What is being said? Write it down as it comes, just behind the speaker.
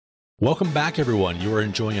Welcome back, everyone. You are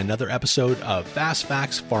enjoying another episode of Fast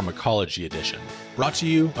Facts Pharmacology Edition, brought to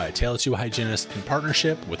you by a Tale of Two Hygienists in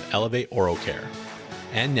partnership with Elevate Oral Care.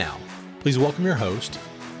 And now, please welcome your host,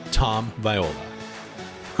 Tom Viola.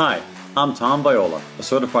 Hi, I'm Tom Viola, a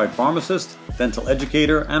certified pharmacist, dental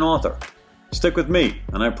educator, and author. Stick with me,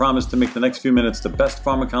 and I promise to make the next few minutes the best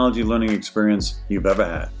pharmacology learning experience you've ever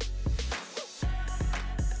had.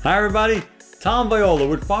 Hi, everybody. Tom Viola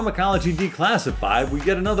with Pharmacology Declassified. We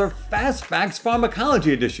get another Fast Facts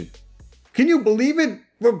Pharmacology Edition. Can you believe it?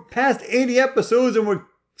 We're past 80 episodes and we're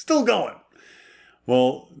still going.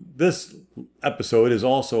 Well, this episode is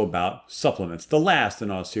also about supplements, the last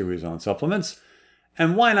in our series on supplements.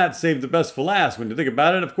 And why not save the best for last? When you think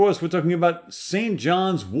about it, of course, we're talking about St.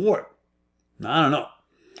 John's Wort. Now, I don't know.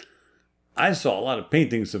 I saw a lot of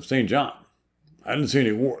paintings of St. John. I didn't see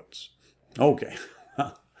any warts. Okay.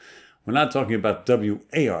 We're not talking about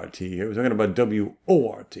W-A-R-T here. We're talking about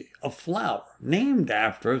W-O-R-T, a flower named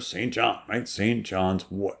after St. John, right? St. John's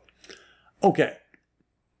Wort. Okay,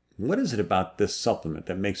 what is it about this supplement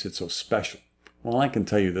that makes it so special? Well, I can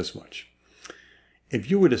tell you this much. If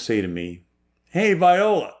you were to say to me, hey,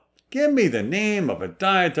 Viola, give me the name of a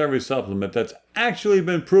dietary supplement that's actually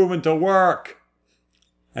been proven to work,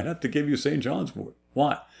 I'd have to give you St. John's Wort.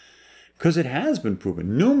 Why? Because it has been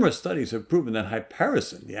proven. Numerous studies have proven that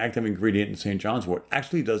hypericin, the active ingredient in St. John's Wort,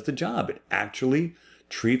 actually does the job. It actually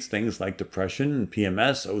treats things like depression,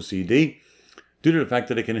 PMS, OCD, due to the fact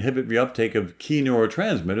that it can inhibit reuptake of key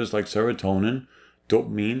neurotransmitters like serotonin,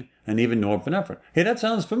 dopamine, and even norepinephrine. Hey, that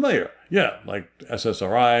sounds familiar. Yeah, like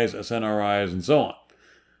SSRIs, SNRIs, and so on.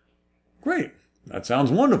 Great. That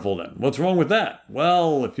sounds wonderful then. What's wrong with that?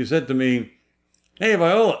 Well, if you said to me, hey,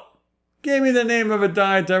 Viola, give me the name of a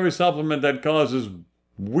dietary supplement that causes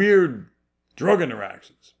weird drug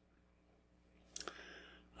interactions,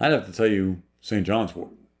 I'd have to tell you St. John's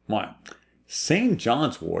Wort. Why? St.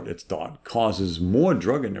 John's Wort, it's thought, causes more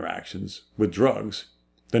drug interactions with drugs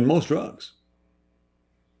than most drugs.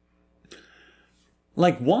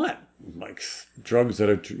 Like what? Like drugs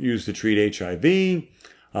that are used to treat HIV,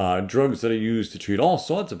 drugs that are used to treat all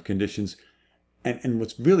sorts of conditions. And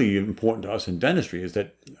what's really important to us in dentistry is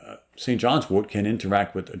that St. John's Wort can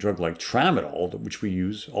interact with a drug like tramadol, which we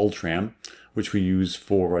use, Ultram, which we use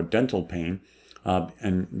for dental pain,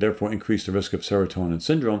 and therefore increase the risk of serotonin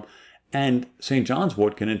syndrome. And St. John's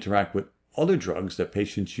Wort can interact with other drugs that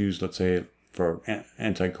patients use, let's say, for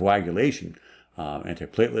anticoagulation,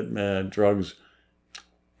 antiplatelet drugs,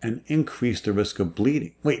 and increase the risk of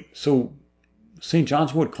bleeding. Wait, so St.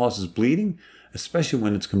 John's Wort causes bleeding? Especially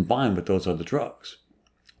when it's combined with those other drugs.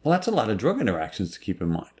 Well, that's a lot of drug interactions to keep in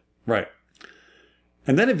mind. Right.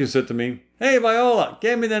 And then if you said to me, hey, Viola,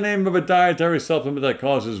 give me the name of a dietary supplement that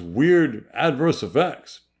causes weird adverse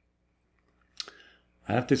effects,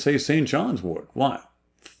 I have to say St. John's Wort. Why?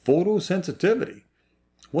 Photosensitivity.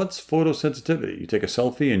 What's photosensitivity? You take a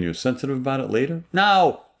selfie and you're sensitive about it later?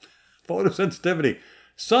 No! Photosensitivity.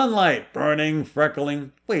 Sunlight, burning,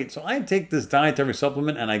 freckling. Wait, so I take this dietary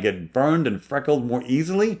supplement and I get burned and freckled more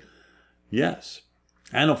easily? Yes.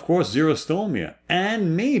 And of course, xerostomia.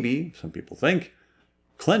 And maybe, some people think,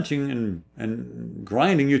 clenching and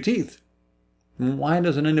grinding your teeth. Why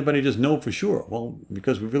doesn't anybody just know for sure? Well,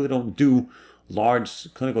 because we really don't do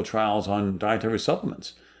large clinical trials on dietary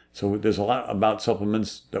supplements. So there's a lot about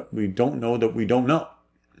supplements that we don't know.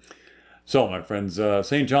 So, my friends,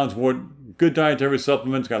 St. John's Wort, good dietary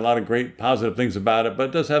supplements, got a lot of great positive things about it, but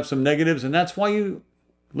it does have some negatives, and that's why you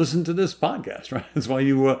listen to this podcast, right? That's why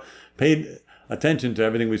you paid attention to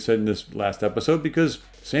everything we said in this last episode, because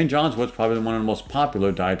St. John's Wort is probably one of the most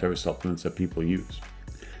popular dietary supplements that people use.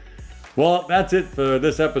 Well, that's it for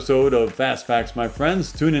this episode of Fast Facts, my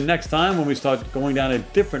friends. Tune in next time when we start going down a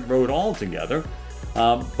different road altogether.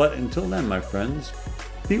 But until then, my friends,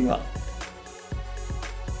 be well.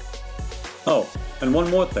 Oh, and one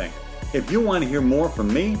more thing. If you want to hear more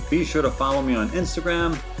from me, be sure to follow me on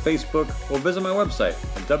Instagram, Facebook, or visit my website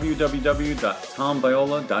at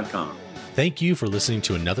www.tomviola.com. Thank you for listening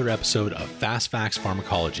to another episode of Fast Facts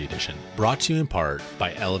Pharmacology Edition, brought to you in part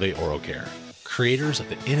by Elevate Oral Care, creators of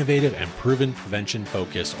the innovative and proven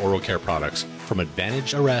prevention-focused oral care products from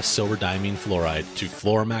Advantage Arrest Silver Diamine Fluoride to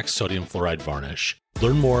Fluoramax Sodium Fluoride Varnish.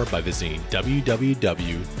 Learn more by visiting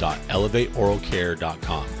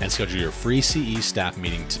www.elevateoralcare.com and schedule your free CE staff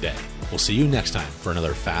meeting today. We'll see you next time for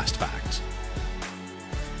another Fast Fact.